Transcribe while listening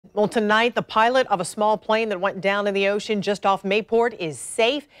Well, tonight, the pilot of a small plane that went down in the ocean just off Mayport is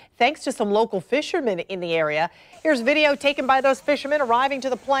safe thanks to some local fishermen in the area. Here's video taken by those fishermen arriving to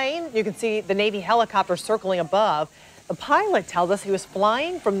the plane. You can see the Navy helicopter circling above. The pilot tells us he was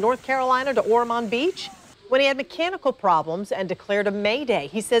flying from North Carolina to Ormond Beach when he had mechanical problems and declared a mayday.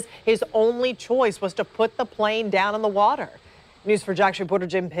 He says his only choice was to put the plane down in the water. News4JAX reporter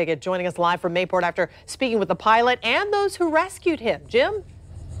Jim Piggott joining us live from Mayport after speaking with the pilot and those who rescued him. Jim?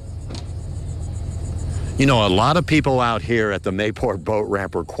 You know, a lot of people out here at the Mayport boat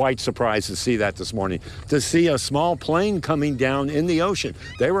ramp were quite surprised to see that this morning, to see a small plane coming down in the ocean.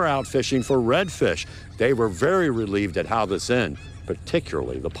 They were out fishing for redfish. They were very relieved at how this ended,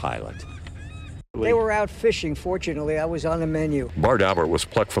 particularly the pilot. They were out fishing. Fortunately, I was on the menu. Bart Albert was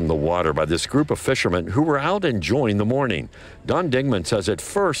plucked from the water by this group of fishermen who were out enjoying the morning. Don Dingman says at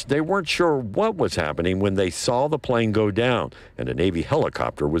first they weren't sure what was happening when they saw the plane go down and a Navy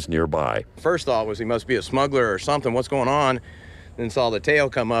helicopter was nearby. First thought was he must be a smuggler or something. What's going on? Then saw the tail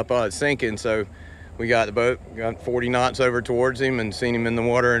come up. Oh, it's sinking. So we got the boat, got 40 knots over towards him and seen him in the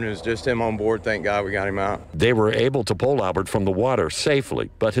water, and it was just him on board. Thank God we got him out. They were able to pull Albert from the water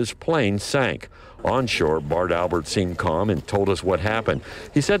safely, but his plane sank. Onshore, Bart Albert seemed calm and told us what happened.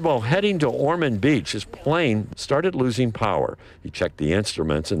 He said while heading to Ormond Beach, his plane started losing power. He checked the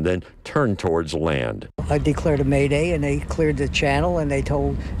instruments and then turned towards land. I declared a mayday, and they cleared the channel, and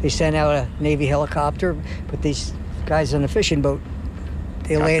they sent out a Navy helicopter, but these guys on the fishing boat,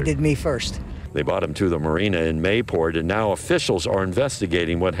 they landed me first. They brought him to the marina in Mayport, and now officials are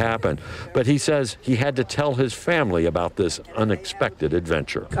investigating what happened. But he says he had to tell his family about this unexpected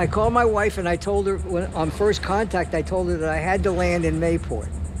adventure. I called my wife, and I told her, on first contact, I told her that I had to land in Mayport,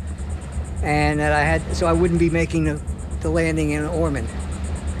 and that so I wouldn't be making the landing in Ormond.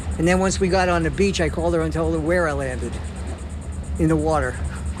 And then once we got on the beach, I called her and told her where I landed, in the water.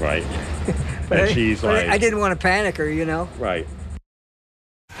 Right. But she's like, I didn't want to panic her, you know. Right.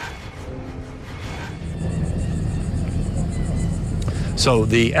 So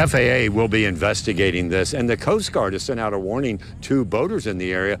the FAA will be investigating this, and the Coast Guard has sent out a warning to boaters in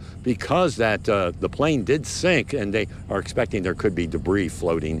the area because the plane did sink, and they are expecting there could be debris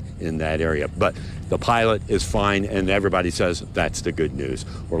floating in that area. But the pilot is fine, and everybody says that's the good news.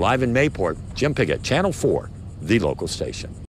 We're live in Mayport. Jim Piggott, Channel 4, the local station.